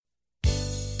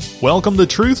Welcome to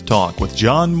Truth Talk with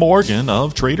John Morgan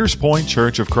of Traders Point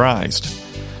Church of Christ.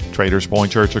 Traders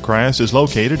Point Church of Christ is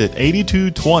located at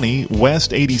 8220 West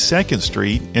 82nd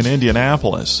Street in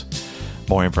Indianapolis.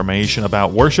 More information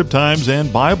about worship times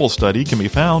and Bible study can be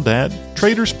found at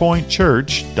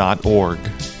traderspointchurch.org.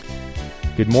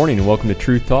 Good morning and welcome to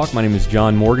Truth Talk. My name is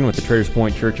John Morgan with the Traders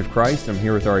Point Church of Christ. I'm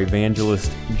here with our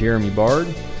evangelist, Jeremy Bard,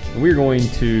 and we're going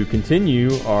to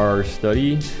continue our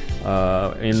study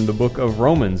in the book of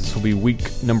Romans. This will be week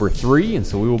number 3, and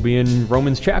so we will be in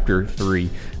Romans chapter 3.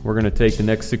 We're going to take the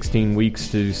next 16 weeks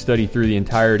to study through the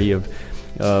entirety of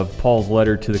Paul's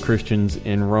letter to the Christians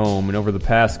in Rome. And over the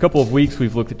past couple of weeks,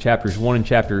 we've looked at chapters 1 and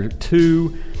chapter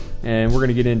 2, and we're going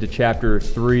to get into chapter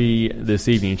 3 this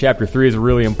evening. Chapter 3 is a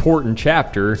really important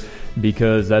chapter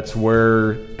because that's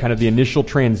where kind of the initial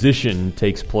transition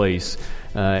takes place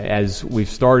as we've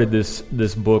started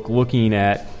this book looking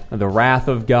at the wrath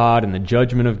of God and the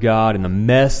judgment of God and the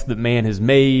mess that man has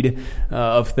made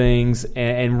of things.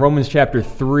 And Romans chapter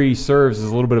 3 serves as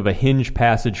a little bit of a hinge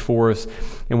passage for us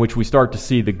in which we start to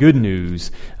see the good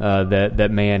news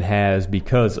that man has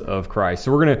because of Christ.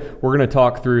 So we're gonna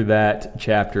talk through that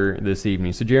chapter this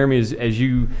evening. So Jeremy, as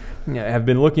you have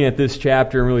been looking at this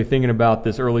chapter and really thinking about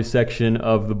this early section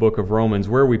of the book of Romans,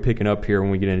 where are we picking up here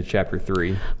when we get into chapter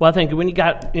 3? Well, I think when you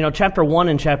got, chapter 1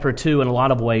 and chapter 2 in a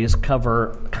lot of ways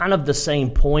cover kind of the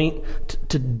same point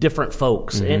to different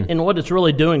folks. Mm-hmm. And what it's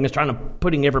really doing is trying to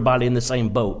putting everybody in the same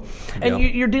boat. And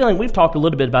you're dealing, we've talked a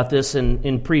little bit about this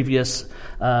in previous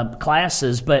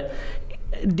classes, but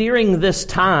during this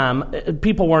time,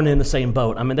 people weren't in the same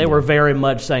boat. I mean, they were very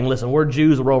much saying, listen, we're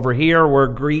Jews, we're over here, we're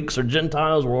Greeks or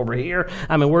Gentiles, we're over here.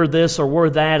 I mean, we're this or we're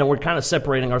that, and we're kind of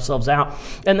separating ourselves out.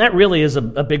 And that really is a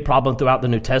big problem throughout the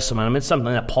New Testament. I mean, it's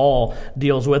something that Paul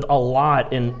deals with a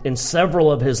lot in several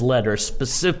of his letters,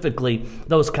 specifically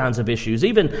those kinds of issues.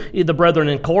 Even the brethren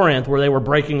in Corinth, where they were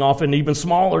breaking off into even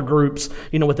smaller groups,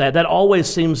 with that always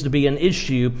seems to be an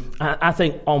issue, I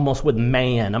think, almost with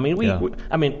man. I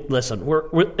mean, listen, we're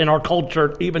in our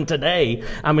culture even today.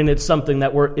 I mean, it's something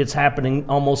that it's happening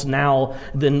almost now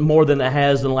more than it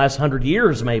has in the last 100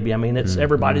 years, maybe. I mean, it's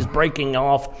everybody's breaking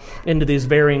off into these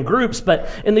varying groups. But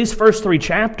in these first 3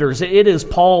 chapters, it is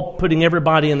Paul putting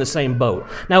everybody in the same boat.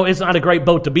 Now, it's not a great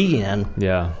boat to be in.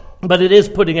 Yeah. But it is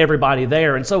putting everybody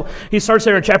there. And so he starts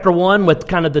there in chapter 1 with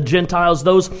kind of the Gentiles,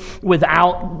 those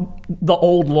without the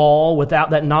old law,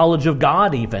 without that knowledge of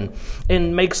God even,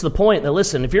 and makes the point that,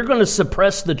 listen, if you're going to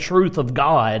suppress the truth of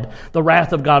God, the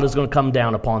wrath of God is going to come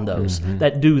down upon those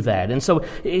that do that. And so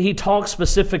he talks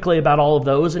specifically about all of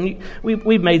those. And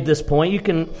we've made this point. You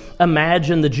can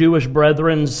imagine the Jewish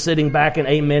brethren sitting back and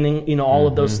amening, all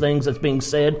of those things that's being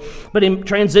said. But he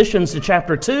transitions to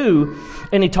chapter 2,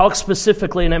 and he talks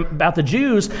specifically about the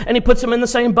Jews, and he puts them in the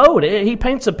same boat. He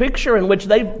paints a picture in which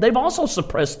they've also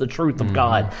suppressed the truth of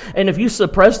God. And if you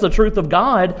suppress the truth of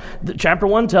God, chapter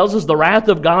 1 tells us the wrath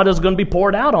of God is going to be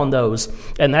poured out on those.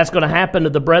 And that's going to happen to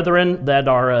the brethren that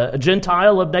are a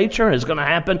Gentile of nature, and it's going to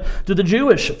happen to the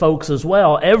Jewish folks as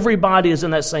well. Everybody is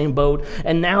in that same boat.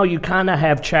 And now you kind of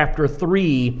have chapter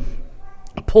 3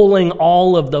 pulling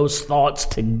all of those thoughts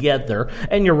together.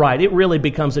 And you're right, it really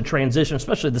becomes a transition,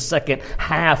 especially the second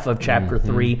half of chapter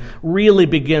 3 really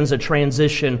begins a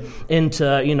transition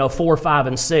into, 4, 5,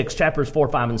 and 6, chapters 4,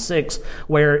 5, and 6,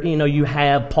 where, you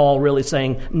have Paul really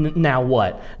saying, now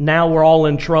what? Now we're all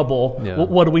in trouble. Yeah.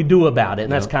 What do we do about it?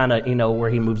 And that's kind of, where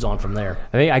he moves on from there.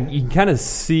 I think you kind of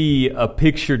see a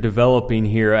picture developing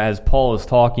here as Paul is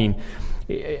talking.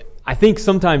 I think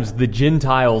sometimes the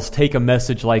Gentiles take a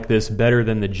message like this better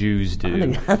than the Jews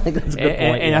do. I think that's a good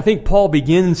point. And I think Paul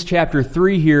begins chapter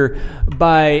 3 here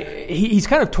by, he's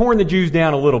kind of torn the Jews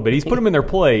down a little bit. He's put them in their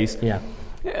place. Yeah.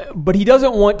 But he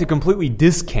doesn't want to completely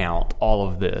discount all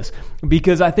of this,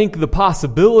 because I think the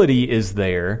possibility is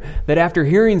there that after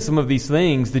hearing some of these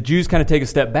things, the Jews kind of take a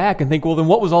step back and think, well, then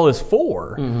what was all this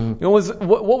for?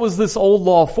 What was this old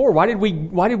law for? Why did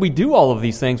we do all of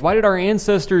these things? Why did our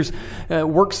ancestors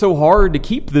work so hard to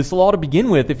keep this law to begin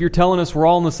with if you're telling us we're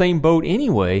all in the same boat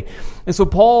anyway? And so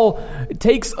Paul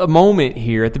takes a moment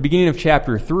here at the beginning of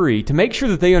chapter 3 to make sure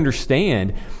that they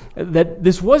understand that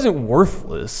this wasn't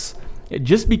worthless.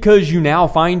 Just because you now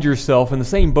find yourself in the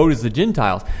same boat as the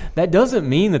Gentiles, that doesn't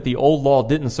mean that the old law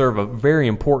didn't serve a very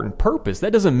important purpose.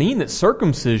 That doesn't mean that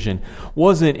circumcision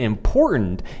wasn't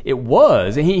important. It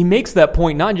was. And he makes that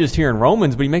point not just here in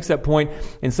Romans, but he makes that point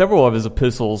in several of his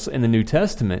epistles in the New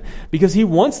Testament, because he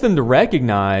wants them to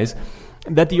recognize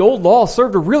that the old law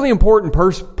served a really important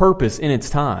purpose in its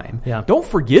time. Yeah. Don't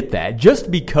forget that.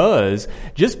 Just because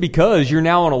you're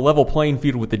now on a level playing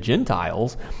field with the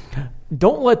Gentiles,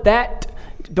 don't let that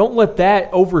don't let that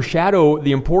overshadow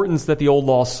the importance that the old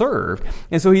law served.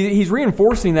 And so he's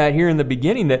reinforcing that here in the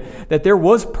beginning, that there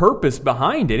was purpose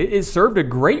behind it. It served a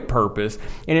great purpose,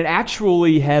 and it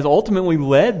actually has ultimately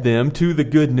led them to the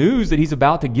good news that he's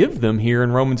about to give them here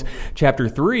in Romans chapter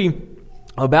 3.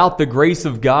 About the grace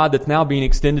of God that's now being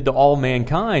extended to all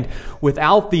mankind.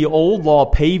 Without the old law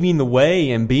paving the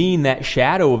way and being that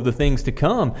shadow of the things to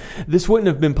come, this wouldn't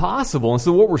have been possible. And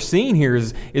so what we're seeing here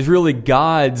is really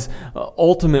God's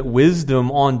ultimate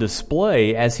wisdom on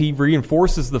display as he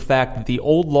reinforces the fact that the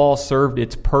old law served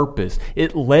its purpose.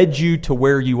 It led you to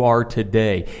where you are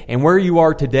today. And where you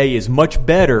are today is much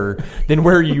better than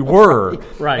where you were.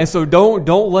 Right. And so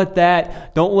don't let that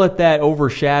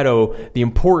overshadow the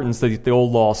importance that the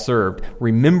old law served.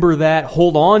 Remember that,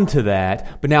 hold on to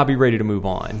that, but now be ready to move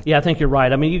on. Yeah, I think you're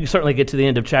right. I mean, you can certainly get to the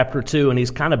end of chapter 2, and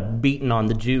he's kind of beating on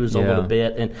the Jews a little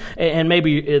bit, and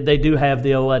maybe they do have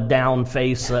the down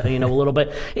face, a little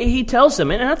bit. He tells them,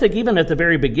 and I think even at the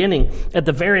very beginning, at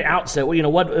the very outset,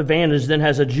 what advantage then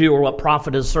has a Jew, or what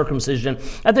profit is circumcision?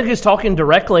 I think he's talking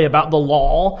directly about the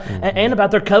law and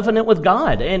about their covenant with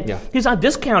God, and he's not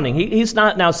discounting. He's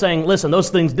not now saying, listen,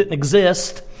 those things didn't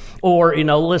exist. Or,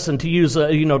 listen, to use,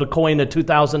 to coin a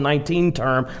 2019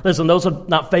 term, listen, those are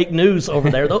not fake news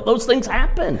over there. Those things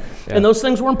happened, and those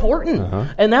things were important.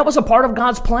 And that was a part of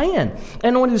God's plan.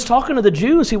 And when he's talking to the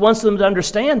Jews, he wants them to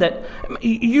understand that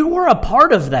you were a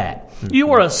part of that. You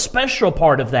were a special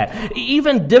part of that,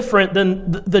 even different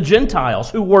than the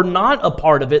Gentiles, who were not a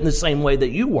part of it in the same way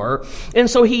that you were. And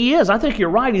so he is. I think you're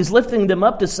right. He's lifting them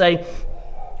up to say,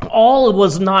 all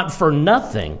was not for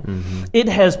nothing. It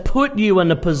has put you in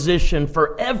a position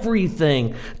for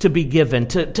everything to be given,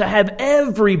 to have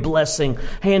every blessing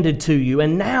handed to you.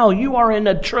 And now you are in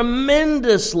a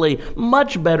tremendously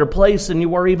much better place than you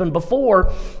were even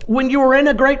before when you were in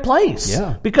a great place.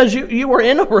 Yeah. Because you were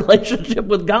in a relationship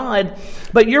with God,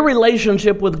 but your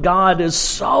relationship with God is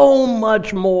so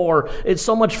much more, it's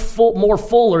so much more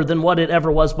fuller than what it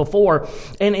ever was before.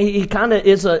 And he kind of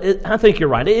is I think you're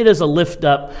right, it is a lift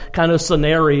up kind of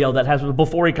scenario that has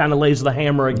before he kind of lays the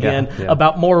hammer again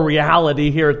about more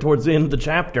reality here towards the end of the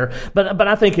chapter. But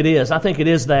I think it is. I think it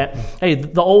is that, hey,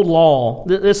 the old law,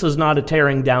 this is not a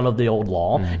tearing down of the old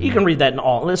law. You can read that in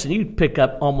all. Listen, you pick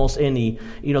up almost any,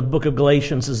 the book of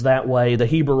Galatians is that way, the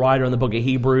Hebrew writer in the book of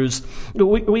Hebrews.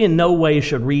 We in no way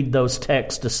should read those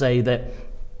texts to say that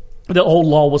the old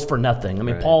law was for nothing. I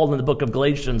mean, Paul in the book of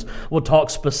Galatians will talk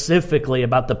specifically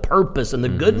about the purpose and the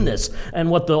goodness and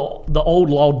what the old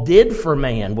law did for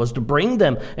man was to bring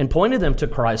them and pointed them to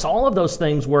Christ. All of those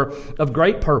things were of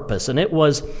great purpose, and it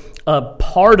was a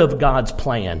part of God's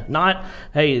plan. Not,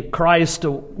 hey, Christ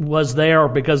was there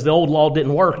because the old law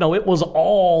didn't work. No, it was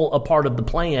all a part of the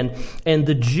plan, and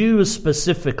the Jews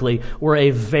specifically were a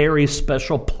very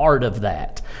special part of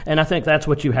that. And I think that's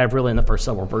what you have really in the first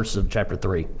several verses of chapter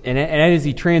 3. And as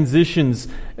he transitions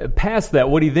past that,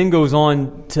 what he then goes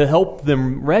on to help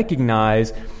them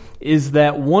recognize is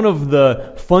that one of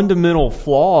the fundamental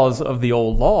flaws of the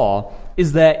old law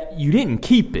is that you didn't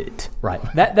keep it. Right.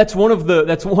 That's one of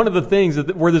the things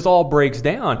where this all breaks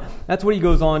down. That's what he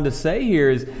goes on to say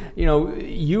here is,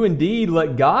 you indeed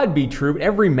let God be true, but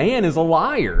every man is a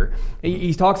liar.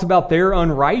 He talks about their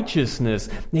unrighteousness.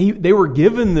 They were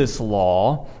given this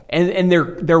law, and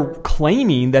they're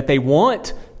claiming that they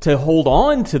want to hold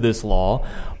on to this law.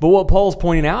 But what Paul's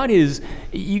pointing out is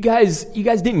you guys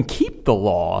didn't keep the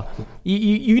law.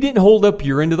 You didn't hold up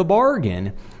your end of the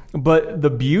bargain. But the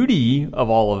beauty of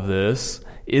all of this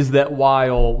is that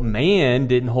while man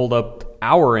didn't hold up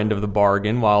our end of the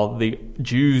bargain, while the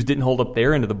Jews didn't hold up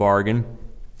their end of the bargain,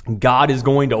 God is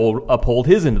going to uphold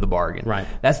his end of the bargain. Right.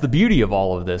 That's the beauty of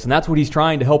all of this. And that's what he's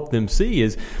trying to help them see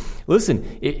is,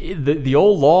 listen, the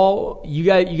old law, you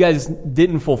guys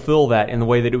didn't fulfill that in the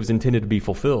way that it was intended to be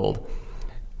fulfilled.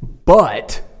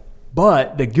 But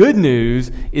the good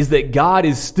news is that God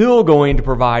is still going to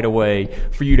provide a way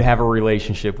for you to have a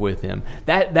relationship with him.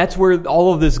 That's where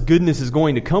all of this goodness is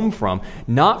going to come from,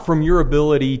 not from your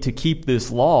ability to keep this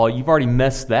law. You've already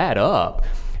messed that up.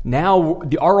 Now,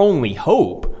 our only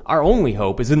hope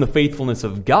is in the faithfulness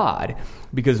of God,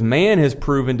 because man has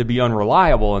proven to be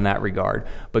unreliable in that regard.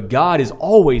 But God is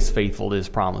always faithful to his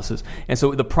promises. And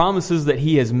so the promises that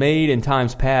he has made in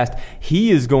times past, he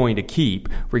is going to keep,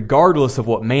 regardless of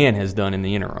what man has done in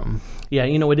the interim. Yeah,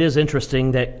 it is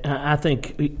interesting that I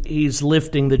think he's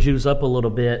lifting the Jews up a little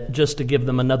bit just to give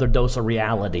them another dose of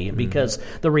reality, because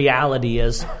the reality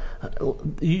is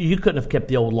you couldn't have kept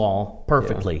the old law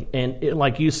perfectly. Yeah. And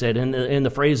like you said, in the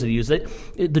phrase that you used,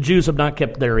 the Jews have not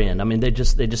kept their end. I mean, they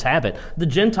just haven't. The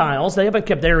Gentiles, they haven't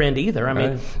kept their end either. I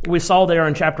mean, we saw there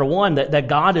in chapter 1 that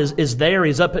God is there.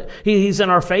 He's up. He's in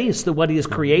our face through what He has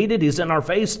created. He's in our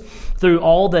face through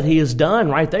all that He has done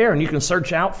right there. And you can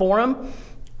search out for Him,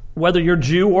 whether you're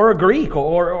Jew or a Greek,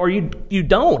 or you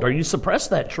don't, or you suppress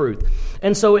that truth.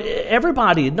 And so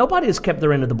nobody has kept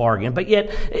their end of the bargain, but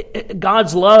yet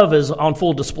God's love is on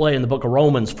full display in the book of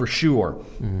Romans for sure.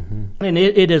 Mm-hmm. And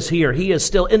it is here. He is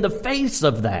still in the face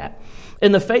of that,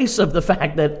 in the face of the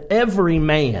fact that every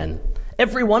man,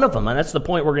 every one of them, and that's the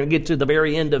point we're going to get to the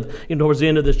very end of, towards the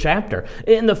end of this chapter.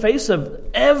 In the face of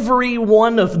every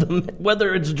one of them,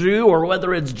 whether it's Jew or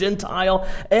whether it's Gentile,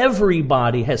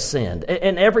 everybody has sinned,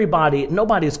 and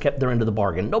nobody's kept their end of the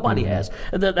bargain. Nobody has.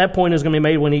 And that point is going to be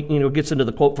made when he, gets into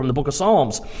the quote from the book of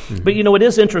Psalms. Mm-hmm. But it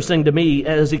is interesting to me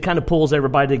as he kind of pulls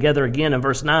everybody together again in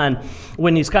verse 9,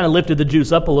 when he's kind of lifted the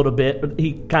Jews up a little bit, but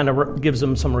he kind of gives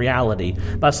them some reality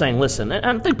by saying, "Listen," and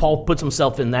I think Paul puts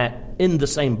himself in the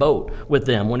same boat with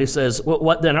them when he says,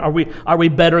 "What then? Are we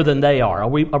better than they are? Are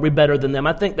we better than them?"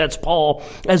 I think that's Paul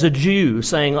as a Jew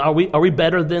saying, "Are we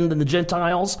better than the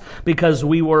Gentiles because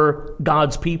we were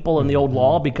God's people in the old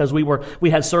law, because we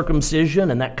had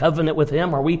circumcision and that covenant with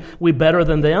Him? Are we better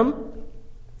than them?"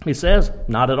 He says,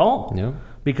 "Not at all." Yeah.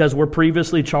 Because we're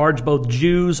previously charged, both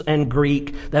Jews and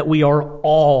Greek, that we are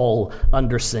all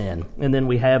under sin. And then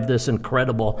we have this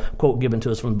incredible quote given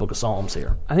to us from the book of Psalms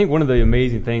here. I think one of the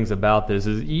amazing things about this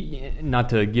is, not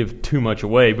to give too much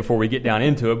away before we get down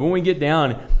into it, but when we get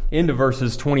down into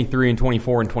verses 23 and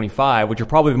 24 and 25, which are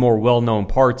probably the more well-known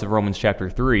parts of Romans chapter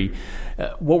 3,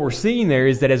 what we're seeing there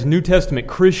is that as New Testament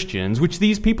Christians, which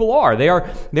these people are, they are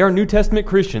New Testament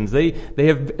Christians. They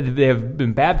have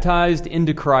been baptized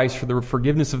into Christ for the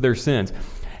forgiveness of their sins.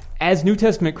 As New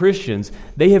Testament Christians,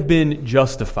 they have been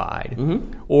justified.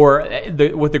 Mm-hmm. Or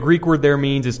what the Greek word there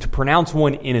means is to pronounce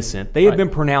one innocent. They have been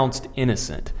pronounced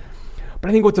innocent. But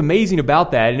I think what's amazing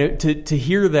about that, and to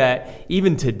hear that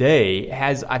even today,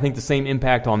 has, I think, the same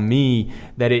impact on me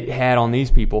that it had on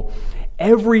these people.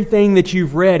 Everything that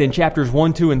you've read in chapters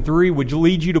 1, 2, and 3 would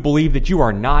lead you to believe that you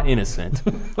are not innocent.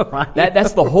 Right.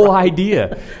 That's the whole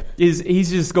idea. Is he's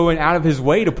just going out of his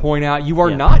way to point out you are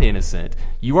not innocent.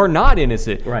 You are not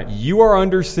innocent. Right. You are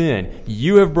under sin.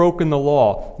 You have broken the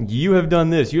law. You have done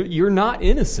this. You're not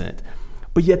innocent.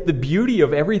 But yet the beauty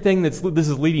of everything this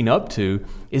is leading up to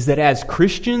is that as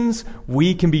Christians,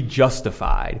 we can be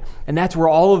justified. And that's where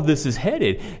all of this is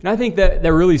headed. And I think that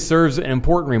really serves an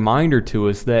important reminder to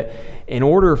us that in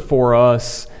order for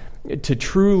us to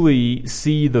truly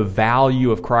see the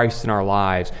value of Christ in our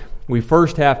lives, we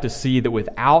first have to see that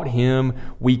without Him,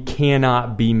 we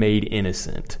cannot be made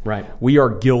innocent. Right. We are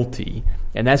guilty.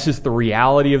 And that's just the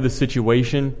reality of the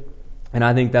situation. And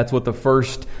I think that's what the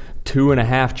first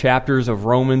 2.5 chapters of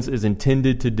Romans is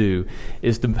intended to do,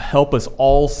 is to help us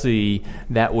all see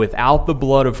that without the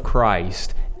blood of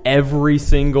Christ, every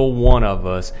single one of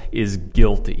us is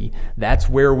guilty. That's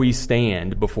where we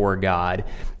stand before God.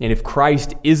 And if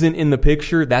Christ isn't in the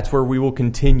picture, that's where we will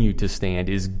continue to stand,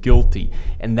 is guilty.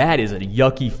 And that is a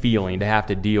yucky feeling to have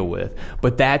to deal with.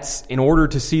 But that's, in order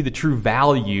to see the true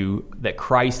value that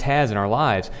Christ has in our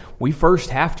lives, we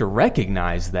first have to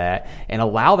recognize that and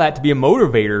allow that to be a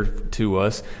motivator to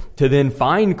us to then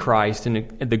find Christ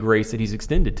and the grace that He's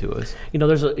extended to us.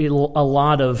 There's a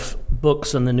lot of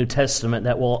books in the New Testament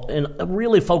that will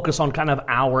really focus on kind of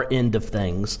our end of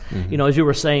things. Mm-hmm. As you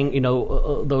were saying,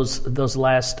 those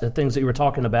last things that you were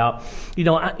talking about,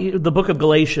 the book of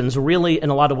Galatians really, in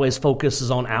a lot of ways,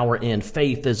 focuses on our end.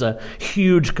 Faith is a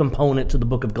huge component to the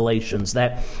book of Galatians.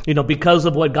 That, because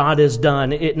of what God has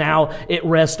done, it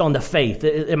rests on the faith.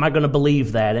 Am I going to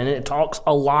believe that? And it talks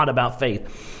a lot about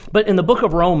faith. But in the book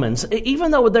of Romans,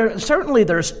 even though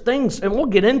there's things, and we'll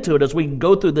get into it as we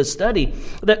go through this study,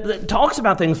 that talks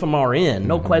about things from our end,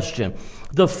 no question.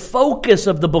 The focus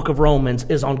of the book of Romans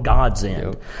is on God's end.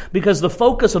 Yep. Because the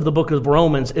focus of the book of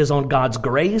Romans is on God's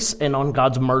grace and on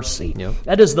God's mercy. Yep.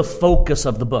 That is the focus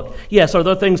of the book. Yes, are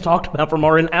there things talked about from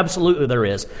our end? Absolutely there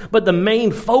is. But the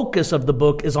main focus of the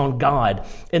book is on God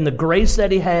and the grace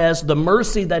that He has, the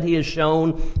mercy that He has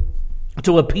shown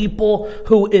to a people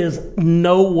who is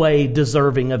no way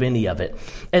deserving of any of it.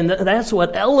 And that's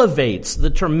what elevates the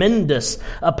tremendous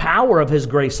power of His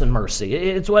grace and mercy.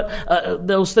 It's what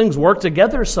those things work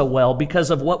together so well because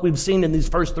of what we've seen in these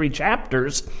first 3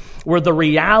 chapters, where the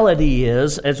reality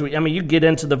is, you get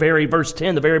into the very verse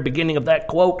 10, the very beginning of that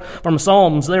quote from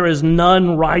Psalms, there is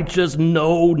none righteous,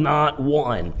 no, not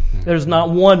one. There's not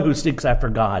one who seeks after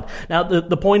God. Now,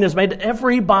 the point is made,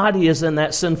 everybody is in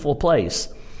that sinful place.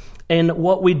 and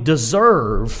what we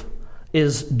deserve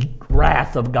is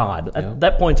wrath of God.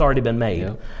 That point's already been made.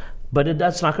 Yeah. But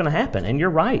that's not going to happen. And you're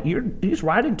right. He's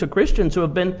writing to Christians who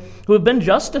have been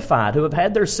justified, who have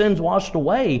had their sins washed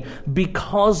away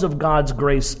because of God's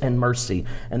grace and mercy.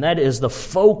 And that is the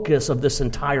focus of this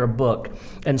entire book.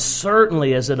 And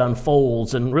certainly as it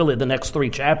unfolds, and really the next 3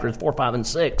 chapters, 4, 5, and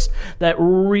 6, that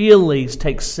really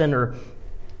takes center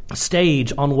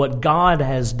stage on what God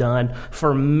has done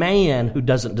for man who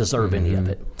doesn't deserve any of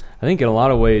it. I think in a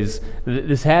lot of ways,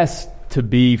 this has to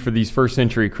be for these first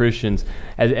century Christians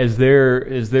as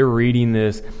they're reading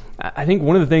this. I think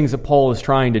one of the things that Paul is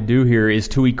trying to do here is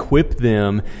to equip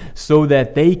them so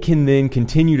that they can then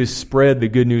continue to spread the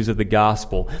good news of the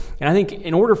gospel. And I think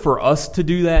in order for us to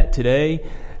do that today,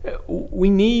 we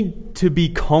need to be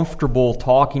comfortable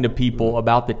talking to people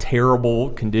about the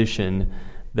terrible condition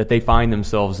that they find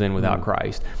themselves in without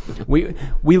Christ. We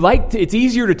like to, it's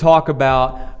easier to talk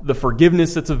about the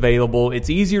forgiveness that's available. It's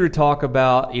easier to talk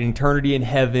about an eternity in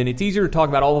heaven. It's easier to talk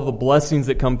about all of the blessings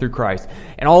that come through Christ.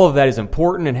 And all of that is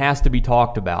important and has to be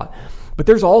talked about. But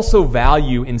there's also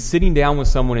value in sitting down with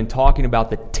someone and talking about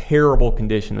the terrible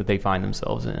condition that they find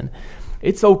themselves in.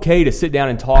 It's okay to sit down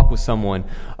and talk with someone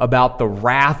about the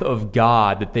wrath of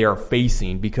God that they are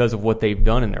facing because of what they've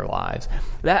done in their lives.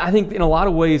 That, I think in a lot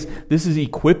of ways, this is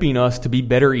equipping us to be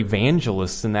better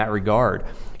evangelists in that regard.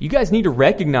 You guys need to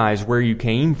recognize where you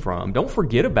came from. Don't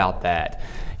forget about that.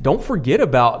 Don't forget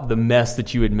about the mess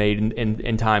that you had made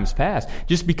in times past.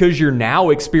 Just because you're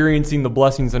now experiencing the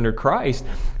blessings under Christ,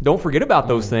 don't forget about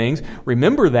those things.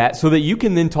 Remember that so that you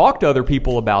can then talk to other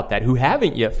people about that who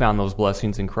haven't yet found those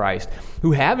blessings in Christ,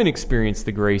 who haven't experienced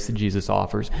the grace that Jesus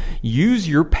offers. Use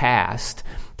your past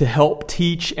to help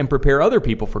teach and prepare other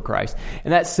people for Christ.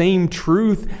 And that same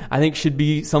truth, I think, should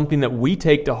be something that we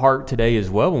take to heart today as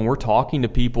well when we're talking to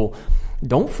people.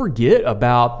 Don't forget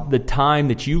about the time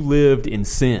that you lived in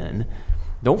sin.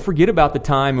 Don't forget about the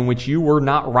time in which you were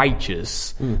not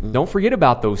righteous. Mm-hmm. Don't forget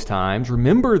about those times.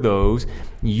 Remember those.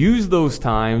 Use those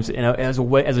times as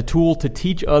a tool to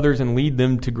teach others and lead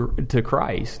them to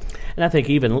Christ. And I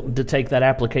think even to take that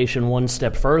application one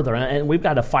step further, and we've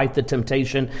got to fight the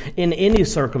temptation in any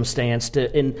circumstance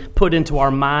to put into our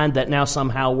mind that now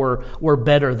somehow we're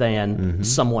better than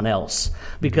someone else.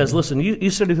 Because listen,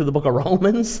 you study through the book of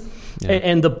Romans,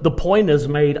 and the point is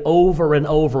made over and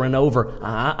over and over.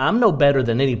 I'm no better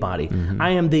than anybody.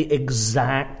 I am the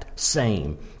exact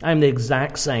same. I am the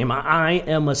exact same. I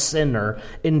am a sinner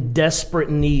in desperate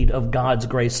need of God's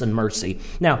grace and mercy.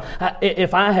 Now,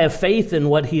 if I have faith in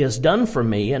what He has done for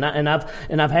me, and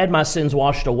I've had my sins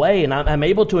washed away, and I'm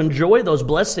able to enjoy those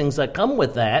blessings that come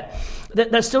with that,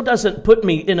 that still doesn't put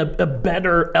me in a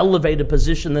better elevated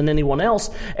position than anyone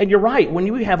else. And you're right, when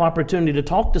you have opportunity to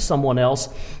talk to someone else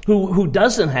who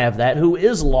doesn't have that, who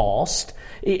is lost,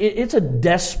 it's a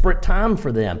desperate time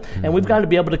for them. And we've got to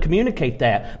be able to communicate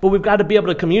that. But we've got to be able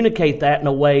to communicate that in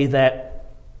a way that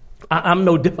I'm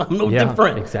no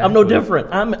different. Exactly. I'm no different.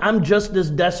 I'm just as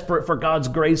desperate for God's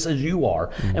grace as you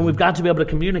are. And we've got to be able to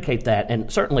communicate that.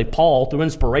 And certainly Paul, through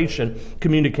inspiration,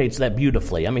 communicates that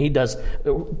beautifully. I mean, he does,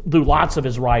 through lots of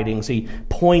his writings, he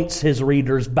points his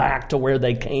readers back to where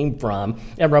they came from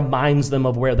and reminds them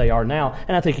of where they are now.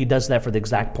 And I think he does that for the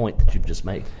exact point that you've just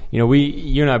made. You know,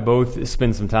 you and I both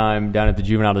spend some time down at the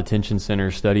Juvenile Detention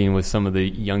Center studying with some of the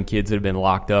young kids that have been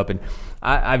locked up, and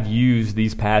I've used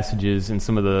these passages in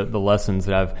some of the lessons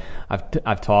that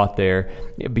I've taught there,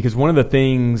 because one of the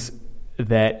things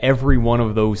that every one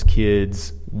of those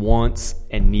kids wants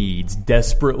and needs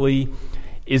desperately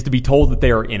is to be told that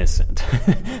they are innocent.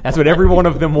 That's what every one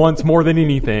of them wants more than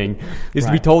anything, is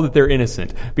to be told that they're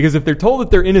innocent. Because if they're told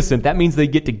that they're innocent, that means they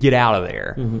get out of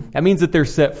there. That means that they're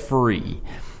set free.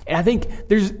 And I think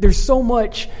there's so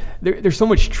much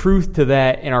truth to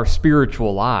that in our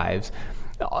spiritual lives.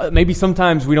 Maybe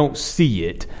sometimes we don't see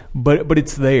it, but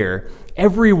it's there.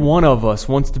 Every one of us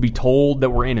wants to be told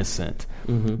that we're innocent.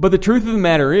 But the truth of the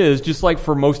matter is, just like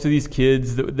for most of these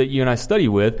kids that you and I study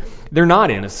with, they're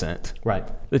not innocent. Right.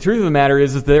 The truth of the matter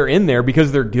is they're in there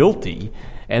because they're guilty.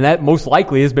 And that most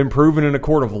likely has been proven in a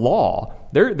court of law.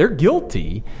 They're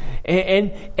guilty.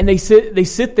 And they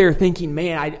sit there thinking,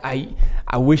 man,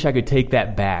 I wish I could take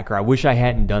that back, or I wish I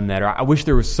hadn't done that, or I wish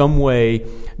there was some way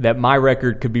that my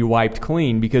record could be wiped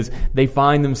clean, because they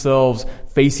find themselves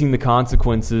facing the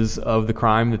consequences of the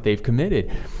crime that they've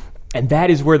committed. And that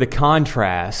is where the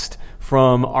contrast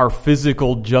from our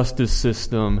physical justice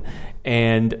system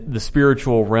and the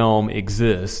spiritual realm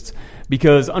exists.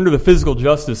 Because under the physical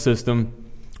justice system,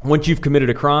 once you've committed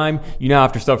a crime, you now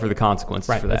have to suffer the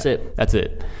consequences for that. That's it. That's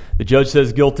it. The judge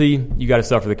says guilty, you got to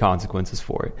suffer the consequences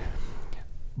for it.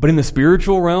 But in the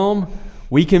spiritual realm,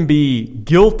 we can be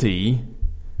guilty,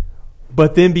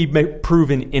 but then be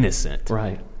proven innocent.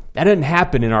 Right. That doesn't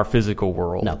happen in our physical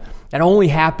world. No. That only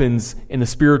happens in the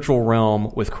spiritual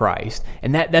realm with Christ.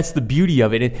 And that's the beauty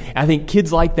of it. And I think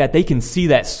kids like that, they can see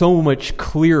that so much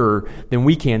clearer than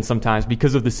we can sometimes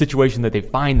because of the situation that they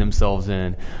find themselves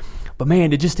in. But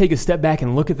man, to just take a step back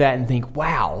and look at that and think,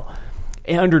 wow,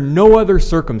 and under no other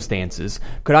circumstances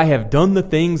could I have done the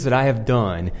things that I have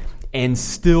done and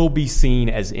still be seen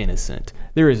as innocent.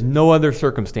 There is no other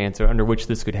circumstance under which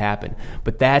this could happen.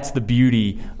 But that's the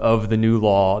beauty of the new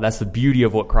law. That's the beauty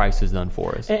of what Christ has done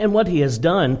for us. And what he has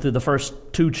done through the first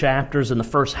 2 chapters and the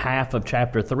first half of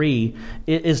chapter 3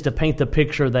 is to paint the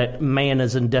picture that man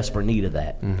is in desperate need of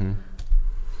that. Mm-hmm.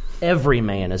 Every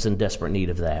man is in desperate need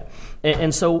of that.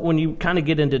 And so when you kind of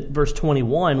get into verse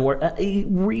 21, where he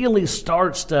really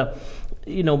starts to,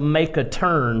 make a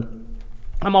turn,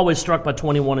 I'm always struck by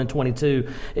 21 and 22.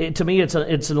 To me, it's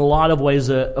in a lot of ways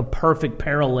a perfect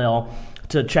parallel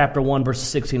to chapter 1, verses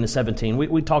 16 to 17.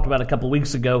 We talked about a couple of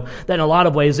weeks ago that in a lot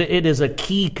of ways it is a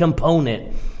key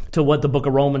component to what the book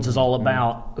of Romans is all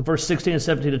about. Verse 16 and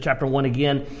 17 of chapter 1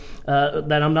 again,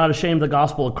 that I'm not ashamed of the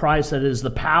gospel of Christ, that it is the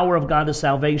power of God to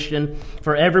salvation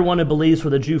for everyone who believes, for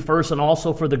the Jew first and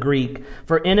also for the Greek.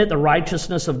 For in it the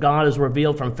righteousness of God is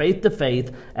revealed from faith to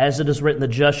faith, as it is written, the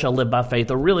just shall live by faith.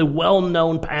 A really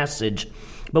well-known passage.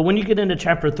 But when you get into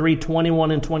chapter 3,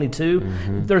 21 and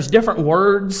 22, there's different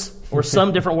words, or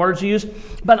some different words used,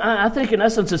 but I think in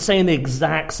essence it's saying the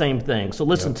exact same thing. So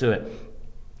listen to it.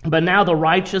 But now the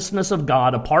righteousness of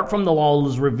God, apart from the law,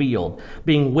 is revealed,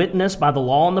 being witnessed by the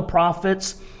law and the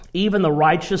prophets, even the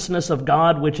righteousness of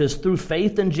God, which is through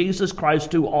faith in Jesus Christ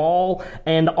to all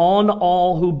and on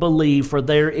all who believe, for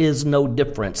there is no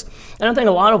difference. And I think in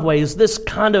a lot of ways, this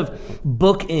kind of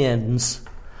bookends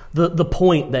the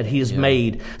point that he's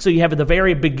made. So you have at the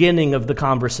very beginning of the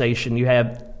conversation, you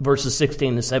have verses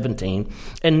 16 to 17.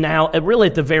 And now, really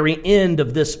at the very end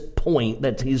of this point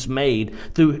that he's made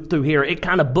through here, it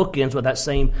kind of bookends with that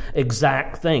same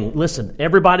exact thing. Listen,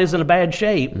 everybody's in a bad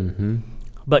shape,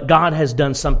 but God has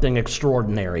done something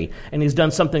extraordinary. And he's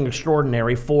done something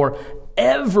extraordinary for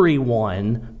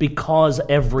everyone because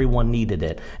everyone needed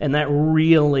it. And that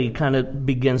really kind of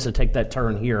begins to take that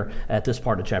turn here at this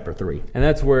part of chapter 3. And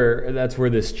that's where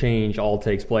this change all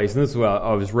takes place. And this is what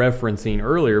I was referencing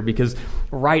earlier, because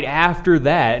right after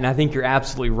that, and I think you're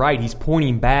absolutely right, he's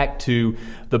pointing back to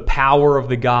the power of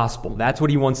the gospel. That's what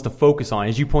he wants to focus on.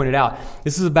 As you pointed out,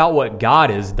 this is about what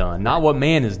God has done, not what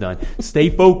man has done. Stay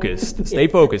focused. Stay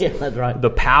focused. Yeah, that's right. The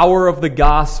power of the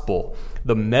gospel.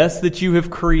 The mess that you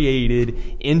have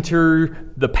created,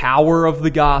 enter the power of the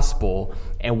gospel,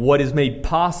 and what is made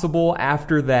possible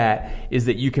after that is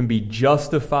that you can be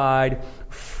justified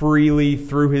freely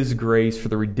through his grace for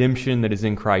the redemption that is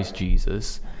in Christ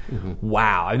Jesus.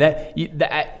 Wow. And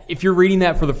that if you're reading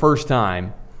that for the first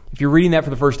time,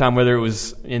 whether it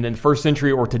was in the first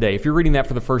century or today, if you're reading that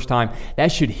for the first time,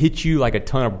 that should hit you like a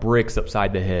ton of bricks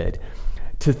upside the head.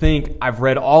 To think, I've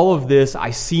read all of this,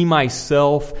 I see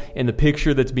myself in the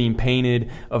picture that's being painted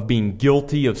of being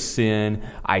guilty of sin,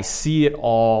 I see it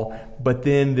all, but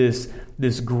then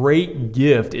this great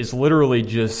gift is literally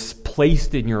just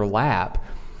placed in your lap,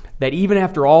 that even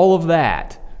after all of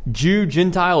that, Jew,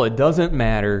 Gentile, it doesn't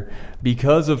matter,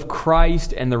 because of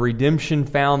Christ and the redemption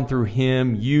found through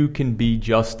him, you can be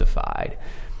justified.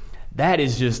 That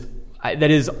is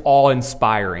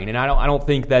awe-inspiring, and I don't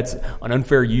think that's an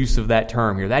unfair use of that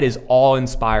term here. That is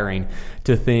awe-inspiring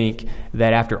to think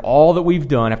that after all that we've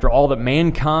done, after all that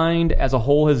mankind as a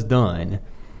whole has done,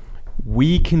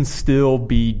 we can still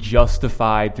be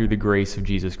justified through the grace of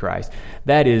Jesus Christ.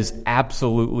 That is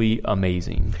absolutely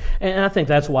amazing. And I think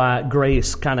that's why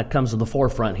grace kind of comes to the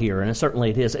forefront here, and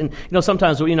certainly it is. And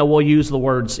sometimes we'll use the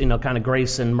words kind of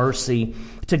grace and mercy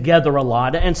together a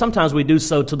lot, and sometimes we do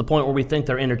so to the point where we think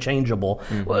they're interchangeable.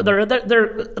 Well,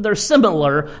 they're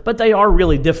similar, but they are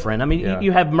really different. I mean,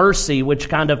 you have mercy, which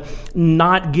kind of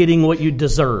not getting what you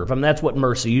deserve. I mean, that's what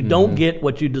mercy. You don't get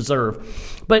what you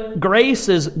deserve. But grace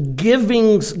is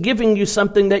giving you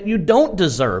something that you don't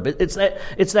deserve. It's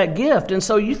that gift. And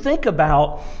so you think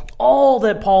about all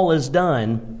that Paul has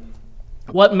done.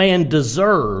 What man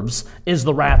deserves is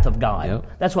the wrath of God.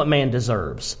 Yep. That's what man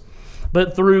deserves.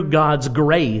 But through God's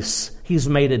grace, he's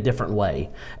made a different way.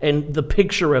 And the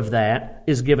picture of that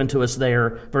is given to us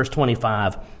there, verse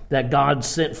 25, that God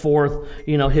sent forth,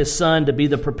 his Son to be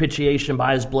the propitiation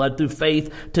by his blood through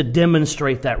faith to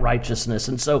demonstrate that righteousness.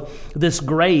 And so this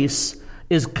grace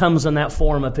comes in that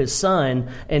form of his Son,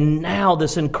 and now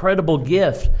this incredible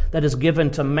gift that is given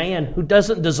to man who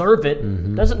doesn't deserve it,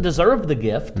 doesn't deserve the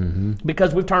gift,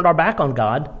 because we've turned our back on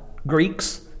God.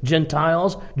 Greeks,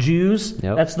 Gentiles, Jews,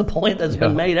 that's the point that's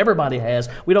been made. Everybody has.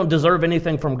 We don't deserve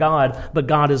anything from God, but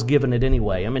God has given it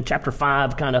anyway. I mean, chapter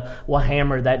 5 kind of will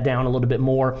hammer that down a little bit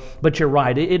more, but you're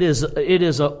right. It is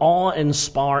an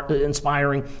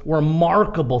awe-inspiring,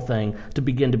 remarkable thing to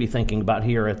begin to be thinking about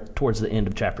here towards the end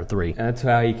of chapter 3. And that's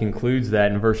how he concludes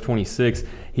that in verse 26.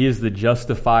 He is the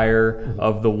justifier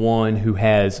of the one who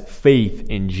has faith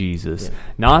in Jesus,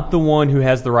 not the one who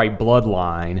has the right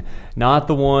bloodline, not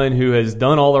the one who has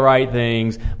done all the right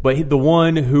things, but the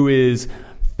one who is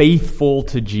faithful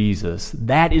to Jesus.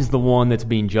 That is the one that's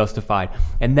being justified.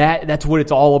 And that's what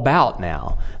it's all about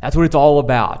now. That's what it's all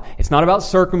about. It's not about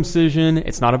circumcision.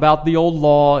 It's not about the old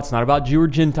law. It's not about Jew or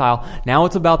Gentile. Now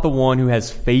it's about the one who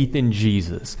has faith in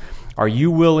Jesus. Are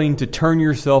you willing to turn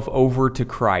yourself over to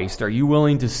Christ? Are you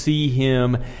willing to see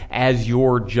Him as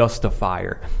your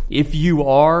justifier? If you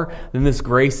are, then this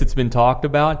grace that's been talked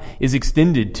about is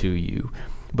extended to you.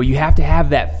 But you have to have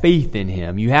that faith in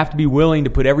Him. You have to be willing to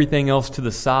put everything else to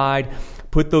the side,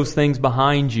 put those things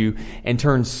behind you, and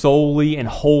turn solely and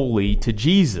wholly to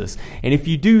Jesus. And if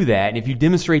you do that, and if you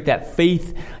demonstrate that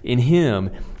faith in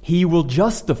Him, He will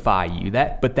justify you.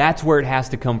 But that's where it has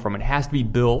to come from. It has to be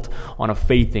built on a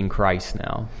faith in Christ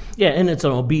now. Yeah, and it's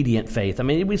an obedient faith. I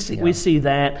mean, we see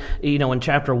that, in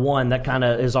chapter 1, that kind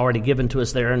of is already given to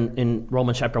us there in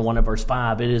Romans chapter 1 and verse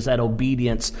 5. It is that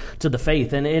obedience to the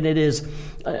faith. And it is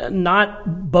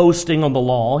not boasting on the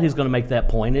law. He's going to make that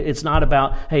point. It's not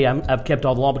about, hey, I've kept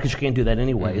all the law, because you can't do that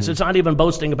anyways. It's not even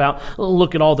boasting about,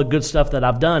 look at all the good stuff that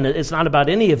I've done. It's not about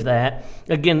any of that.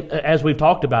 Again, as we've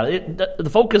talked about the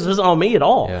focus isn't on me at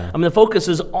all. Yeah. I mean, the focus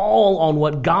is all on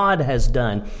what God has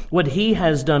done. What He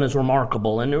has done is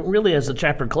remarkable. And really, as the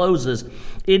chapter closes,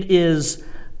 it is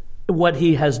what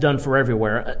He has done for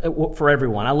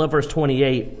everyone. I love verse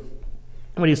 28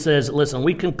 when he says, listen,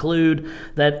 we conclude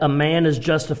that a man is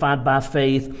justified by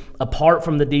faith apart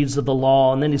from the deeds of the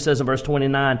law. And then he says in verse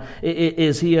 29,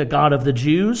 is He a God of the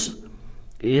Jews?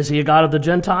 Is He a God of the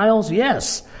Gentiles?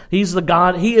 Yes. He is the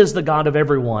God of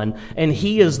everyone, and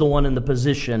He is the one in the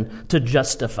position to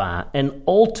justify. And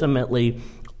ultimately,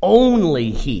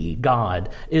 only He, God,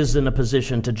 is in a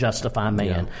position to justify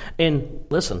man. Yeah. And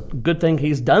listen, good thing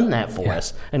He's done that for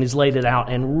us, and He's laid it out.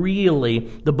 And really,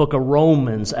 the book of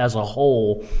Romans as a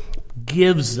whole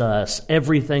gives us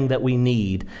everything that we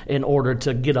need in order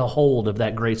to get a hold of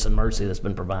that grace and mercy that's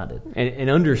been provided. And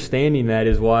understanding that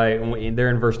is why there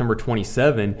in verse number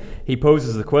 27, he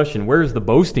poses the question, where's the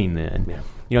boasting then?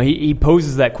 Yeah. He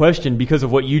poses that question because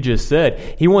of what you just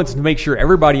said. He wants to make sure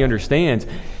everybody understands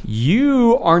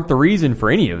you aren't the reason for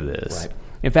any of this. Right.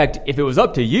 In fact, if it was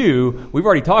up to you, we've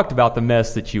already talked about the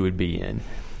mess that you would be in.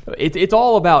 It's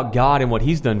all about God and what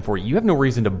He's done for you. You have no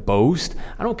reason to boast.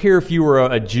 I don't care if you were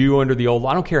a Jew under the old law.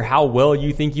 I don't care how well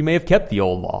you think you may have kept the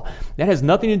old law. That has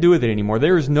nothing to do with it anymore.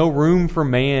 There is no room for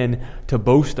man to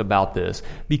boast about this,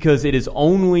 because it is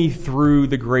only through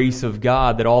the grace of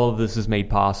God that all of this is made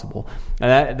possible.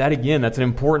 And that again, that's an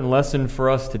important lesson for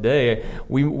us today.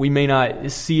 We may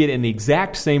not see it in the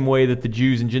exact same way that the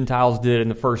Jews and Gentiles did in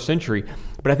the first century,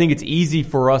 but I think it's easy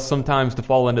for us sometimes to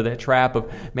fall into that trap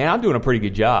of, man, I'm doing a pretty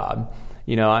good job.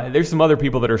 There's some other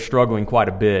people that are struggling quite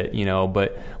a bit,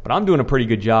 but I'm doing a pretty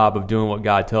good job of doing what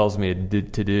God tells me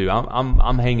to do.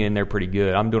 I'm hanging in there pretty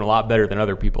good. I'm doing a lot better than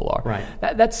other people are.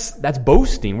 Right. That's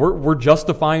boasting. We're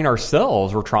justifying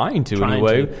ourselves. We're trying to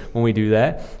when we do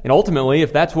that. And ultimately,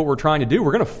 if that's what we're trying to do,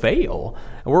 we're going to fail.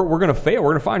 We're going to fail.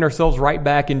 We're going to find ourselves right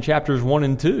back in chapters 1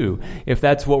 and 2 if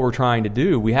that's what we're trying to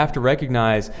do. We have to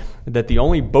recognize that the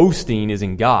only boasting is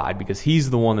in God, because He's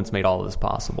the one that's made all of this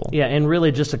possible. Yeah, and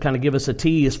really just to kind of give us a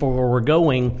tease for where we're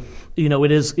going,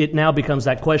 it now becomes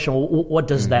that question, well, what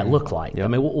does that look like? Yep. I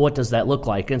mean, what does that look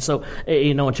like? And so,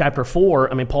 in chapter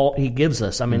 4, I mean, Paul, he gives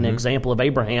us, an example of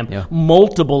Abraham,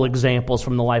 multiple examples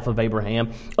from the life of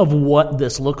Abraham of what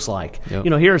this looks like. Yep.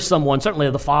 Here's someone, certainly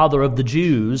the father of the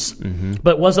Jews,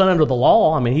 but wasn't under the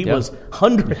law. I mean, he was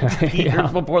hundreds of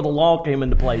years before the law came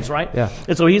into place, right? Yeah.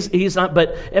 And so he's not,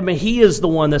 but I mean, he is the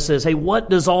one that says, hey, what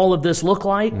does all of this look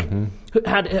like?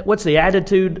 What's the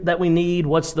attitude that we need?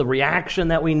 What's the reaction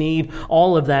that we need?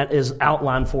 All of that is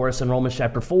outlined for us in Romans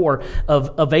chapter 4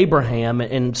 of Abraham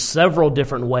in several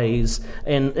different ways.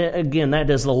 And again, that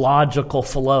is the logical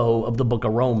flow of the book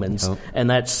of Romans. And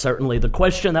that's certainly the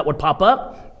question that would pop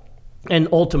up. and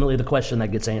ultimately the question that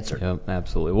gets answered. Yep,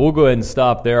 absolutely. We'll go ahead and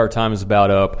stop there. Our time is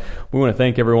about up. We want to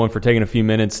thank everyone for taking a few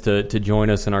minutes to join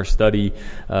us in our study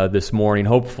this morning.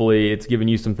 Hopefully it's given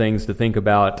you some things to think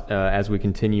about as we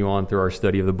continue on through our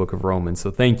study of the book of Romans.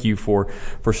 So thank you for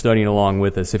studying along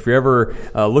with us. If you're ever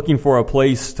looking for a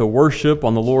place to worship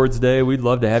on the Lord's Day, we'd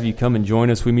love to have you come and join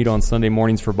us. We meet on Sunday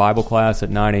mornings for Bible class at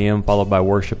 9 a.m., followed by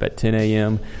worship at 10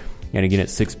 a.m., and again at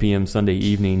 6 p.m. Sunday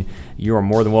evening. You are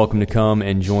more than welcome to come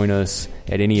and join us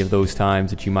at any of those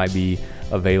times that you might be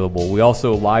available. We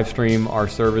also live stream our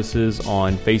services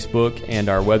on Facebook and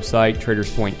our website,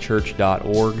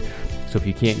 traderspointchurch.org. So if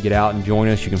you can't get out and join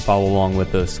us, you can follow along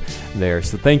with us there.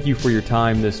 So thank you for your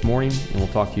time this morning, and we'll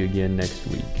talk to you again next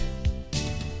week.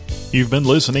 You've been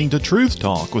listening to Truth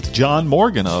Talk with John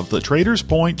Morgan of the Traders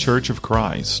Point Church of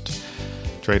Christ.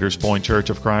 Traders Point Church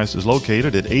of Christ is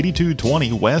located at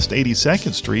 8220 West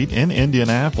 82nd Street in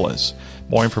Indianapolis.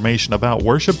 More information about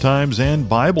worship times and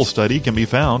Bible study can be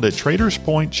found at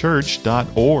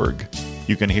traderspointchurch.org.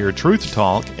 You can hear Truth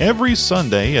Talk every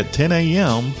Sunday at 10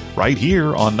 a.m. right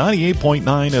here on 98.9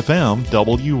 FM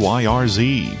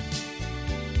WYRZ.